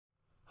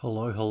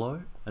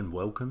Hello, and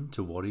welcome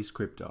to What is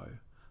Crypto?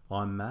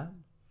 I'm Matt,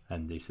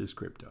 and this is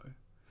Crypto.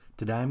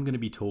 Today I'm going to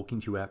be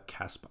talking to you about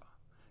Kaspa,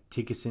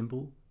 ticker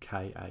symbol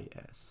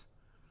KAS.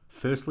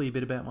 Firstly, a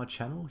bit about my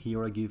channel.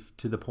 Here I give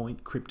to the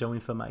point crypto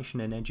information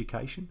and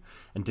education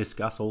and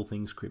discuss all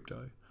things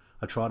crypto.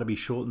 I try to be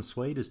short and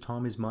sweet as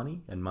time is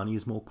money, and money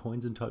is more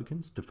coins and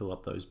tokens to fill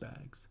up those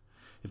bags.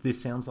 If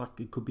this sounds like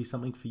it could be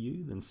something for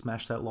you, then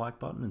smash that like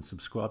button and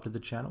subscribe to the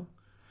channel.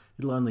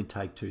 It'll only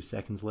take 2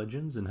 seconds,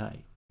 legends, and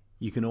hey,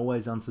 you can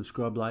always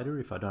unsubscribe later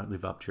if I don't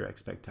live up to your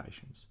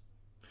expectations.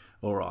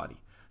 Alrighty,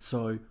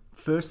 so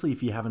firstly,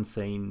 if you haven't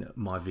seen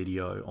my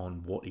video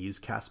on what is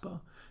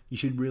Kaspa, you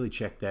should really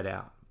check that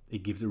out.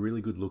 It gives a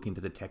really good look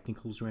into the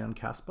technicals around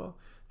Kaspa,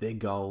 their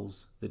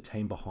goals, the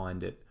team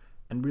behind it,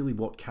 and really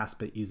what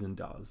Kaspa is and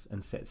does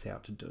and sets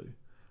out to do.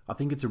 I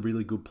think it's a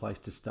really good place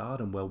to start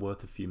and well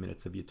worth a few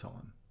minutes of your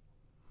time.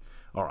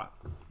 Alright,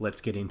 let's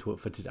get into it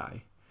for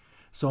today.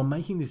 So I'm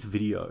making this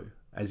video,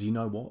 as you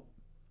know what?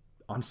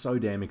 I'm so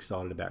damn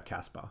excited about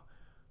Kaspa.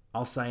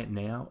 I'll say it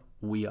now,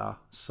 we are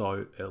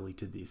so early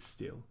to this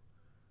still.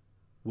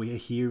 We are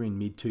here in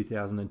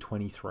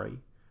mid-2023.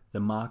 The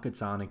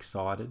markets aren't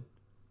excited,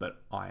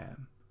 but I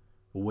am.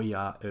 We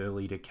are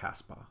early to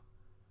Kaspa.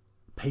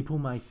 People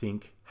may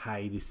think,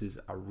 hey, this is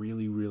a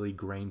really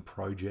green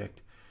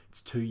project.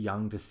 It's too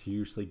young to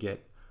seriously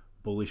get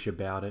bullish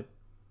about it.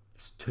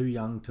 It's too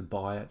young to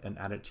buy it and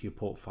add it to your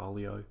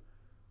portfolio.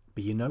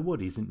 But you know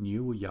what isn't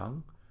new or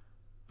young?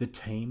 The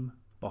team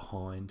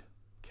behind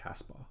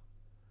Kaspa.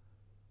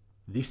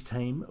 This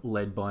team,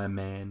 led by a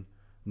man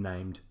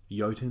named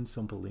Jotun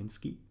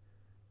Sompolinski,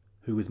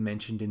 who was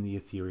mentioned in the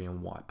Ethereum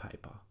white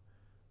paper.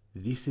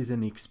 This is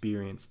an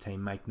experienced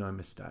team, make no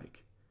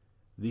mistake.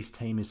 This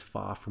team is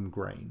far from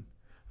green.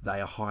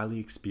 They are highly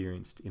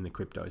experienced in the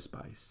crypto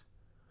space.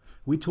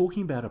 We're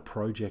talking about a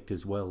project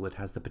as well that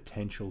has the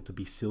potential to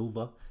be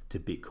silver to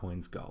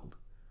Bitcoin's gold.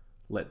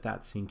 Let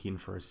that sink in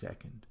for a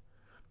second.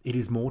 It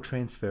is more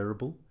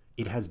transferable.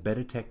 It has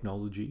better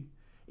technology.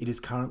 It is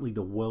currently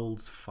the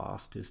world's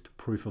fastest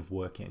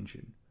proof-of-work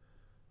engine.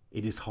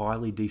 It is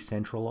highly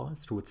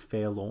decentralized through its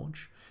fair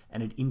launch,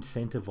 and it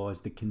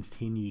incentivized the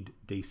continued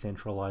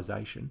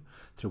decentralization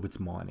through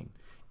its mining.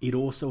 It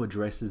also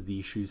addresses the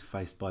issues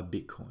faced by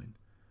Bitcoin.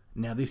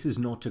 Now, this is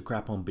not to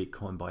crap on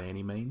Bitcoin by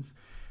any means,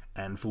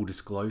 and full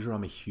disclosure,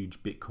 I'm a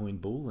huge Bitcoin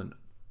bull and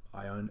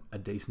I own a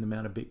decent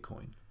amount of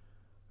Bitcoin.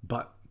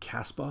 But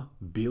Kaspa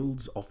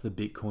builds off the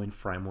Bitcoin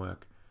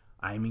framework,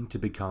 aiming to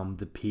become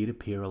the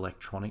peer-to-peer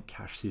electronic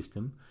cash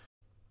system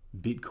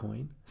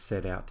Bitcoin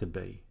set out to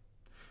be.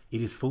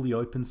 It is fully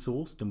open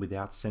sourced and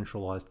without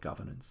centralized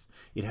governance.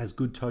 It has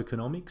good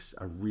tokenomics,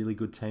 a really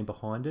good team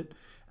behind it,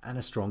 and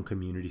a strong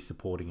community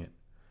supporting it.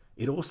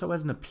 It also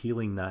has an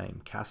appealing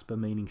name, Kaspa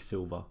meaning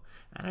silver,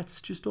 and it's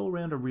just all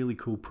around a really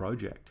cool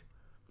project.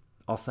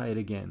 I'll say it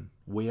again,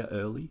 we are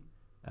early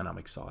and I'm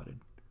excited.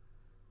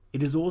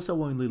 It is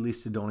also only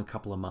listed on a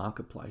couple of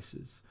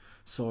marketplaces,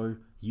 so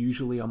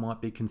usually I might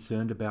be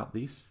concerned about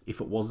this if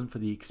it wasn't for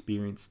the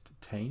experienced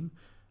team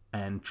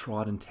and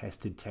tried and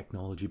tested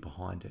technology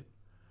behind it.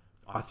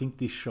 I think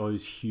this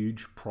shows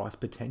huge price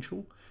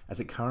potential as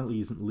it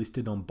currently isn't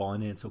listed on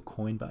Binance or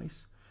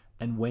Coinbase,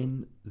 and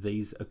when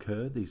these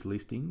occur, these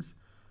listings,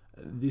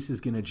 this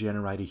is going to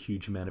generate a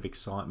huge amount of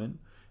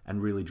excitement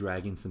and really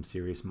drag in some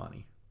serious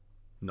money.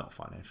 Not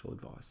financial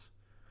advice.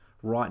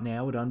 Right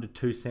now at under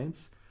 2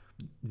 cents,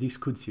 this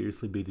could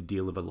seriously be the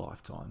deal of a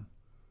lifetime.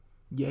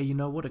 Yeah, you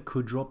know what? It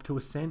could drop to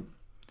 1 cent,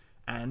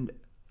 and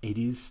it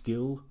is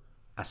still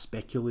a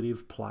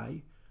speculative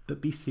play,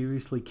 but be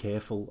seriously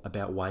careful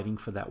about waiting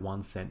for that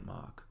 1 cent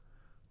mark.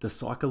 The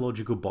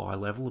psychological buy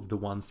level of the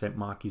 1 cent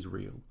mark is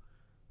real.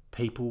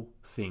 People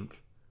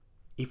think,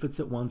 if it's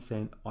at 1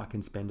 cent, I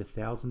can spend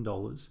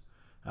 $1,000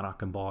 and I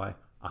can buy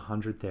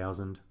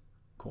 100,000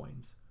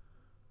 coins.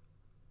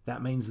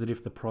 That means that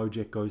if the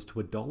project goes to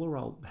 $1,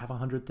 I'll have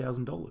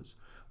 $100,000.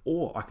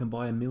 Or I can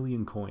buy 1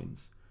 million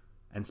coins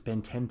and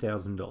spend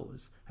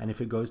 $10,000. And if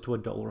it goes to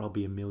 $1, I'll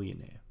be a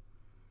millionaire.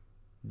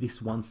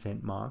 This 1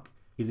 cent mark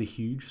is a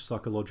huge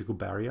psychological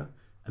barrier,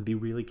 and be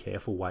really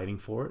careful waiting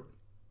for it,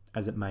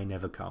 as it may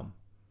never come.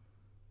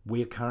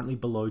 We are currently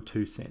below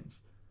 2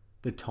 cents.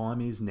 The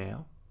time is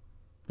now.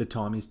 The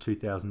time is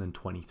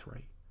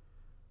 2023.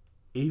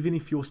 Even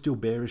if you're still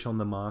bearish on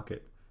the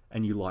market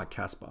and you like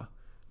Kaspa,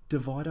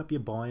 divide up your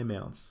buy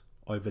amounts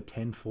over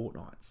 10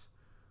 fortnights.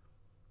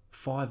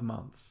 5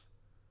 months.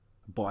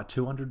 Buy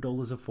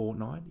 $200 a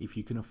fortnight if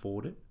you can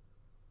afford it,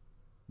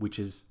 which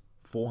is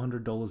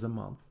 $400 a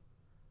month.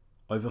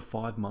 Over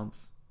 5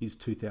 months is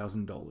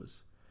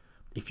 $2,000.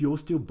 If you're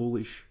still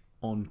bullish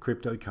on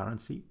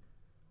cryptocurrency,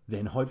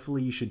 then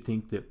hopefully you should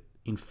think that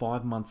in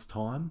 5 months'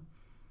 time,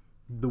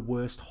 the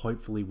worst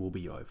hopefully will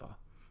be over.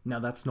 Now,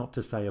 that's not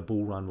to say a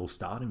bull run will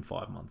start in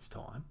 5 months'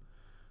 time,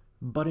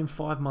 but in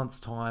 5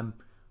 months' time,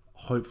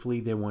 hopefully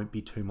there won't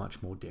be too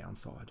much more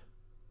downside.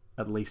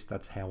 At least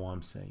that's how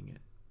I'm seeing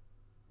it.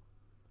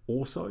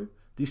 Also,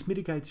 this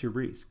mitigates your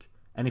risk,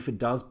 And if it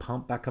does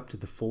pump back up to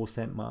the 4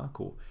 cent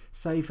mark, or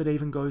say if it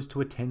even goes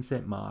to a 10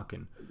 cent mark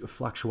and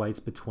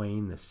fluctuates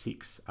between the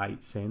 6,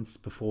 8 cents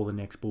before the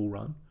next bull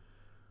run,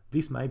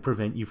 this may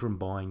prevent you from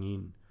buying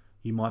in.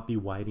 You might be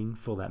waiting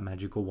for that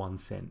magical 1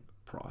 cent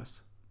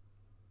price,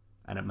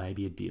 and it may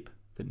be a dip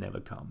that never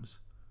comes.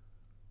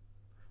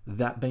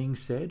 That being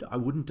said, I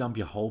wouldn't dump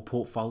your whole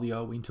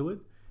portfolio into it.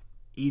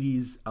 It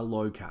is a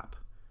low cap.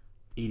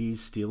 It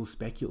is still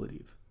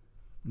speculative.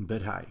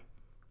 But hey,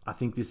 I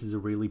think this is a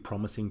really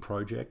promising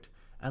project.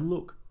 And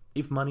look,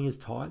 if money is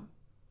tight,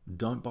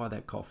 don't buy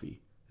that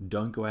coffee.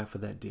 Don't go out for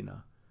that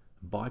dinner.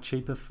 Buy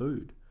cheaper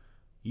food.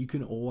 You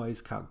can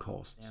always cut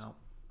costs. Now,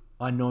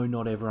 I know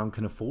not everyone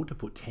can afford to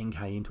put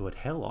 10K into it.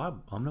 Hell,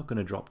 I'm not going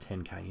to drop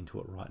 10K into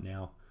it right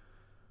now.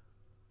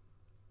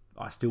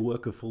 I still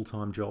work a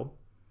full-time job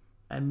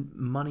and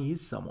money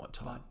is somewhat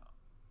tight.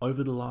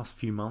 Over the last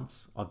few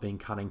months, I've been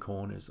cutting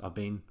corners. I've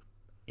been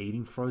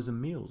eating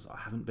frozen meals. I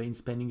haven't been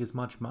spending as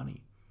much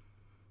money.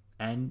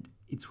 And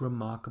it's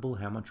remarkable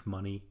how much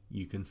money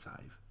you can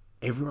save.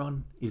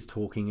 Everyone is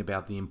talking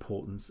about the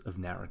importance of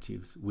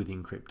narratives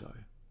within crypto.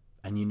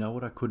 And you know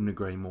what? I couldn't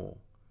agree more.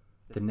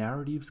 The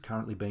narratives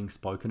currently being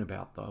spoken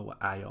about, though,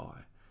 are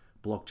AI,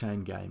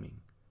 blockchain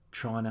gaming,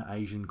 China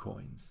Asian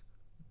coins.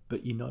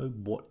 But you know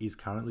what is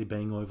currently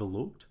being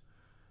overlooked?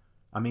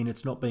 I mean,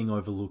 it's not being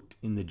overlooked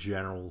in the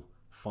general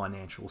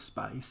financial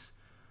space,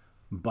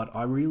 but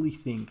I really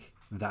think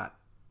that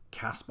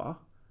Kaspa,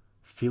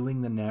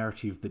 filling the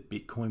narrative that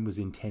Bitcoin was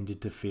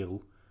intended to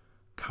fill,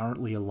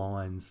 currently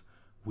aligns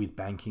with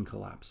banking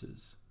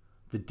collapses,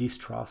 the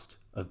distrust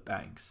of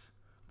banks,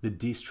 the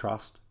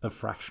distrust of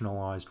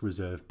fractionalized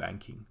reserve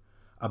banking,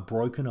 a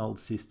broken old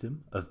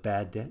system of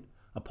bad debt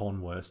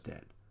upon worse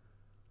debt,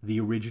 the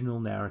original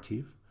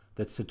narrative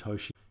that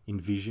Satoshi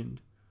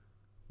envisioned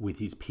with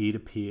his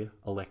peer-to-peer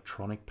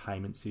electronic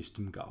payment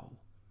system goal,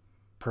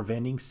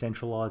 preventing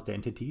centralized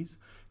entities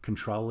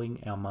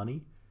controlling our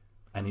money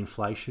and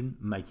inflation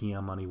making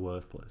our money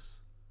worthless.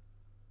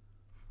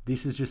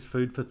 This is just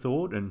food for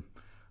thought and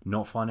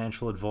not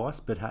financial advice,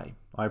 but hey,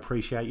 I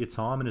appreciate your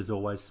time, and as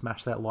always,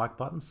 smash that like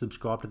button,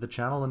 subscribe to the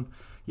channel, and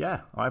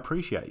yeah, I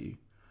appreciate you.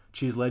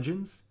 Cheers,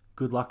 legends.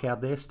 Good luck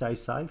out there. Stay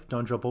safe.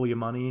 Don't drop all your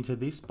money into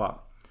this,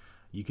 but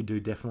you could do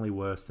definitely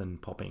worse than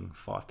popping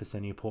 5%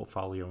 of your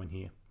portfolio in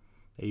here,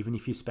 even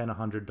if you spent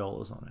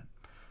 $100 on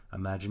it.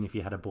 Imagine if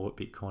you had bought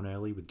Bitcoin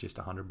early with just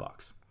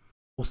 $100.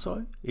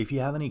 Also, if you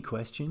have any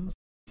questions,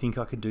 think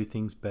I could do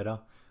things better,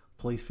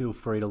 please feel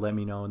free to let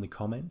me know in the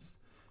comments.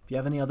 If you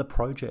have any other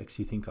projects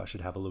you think I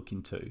should have a look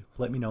into,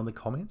 let me know in the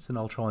comments and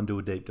I'll try and do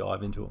a deep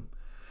dive into them.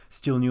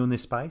 Still new in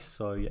this space,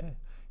 so yeah,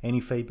 any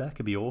feedback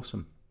would be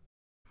awesome.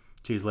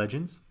 Cheers,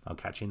 legends. I'll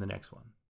catch you in the next one.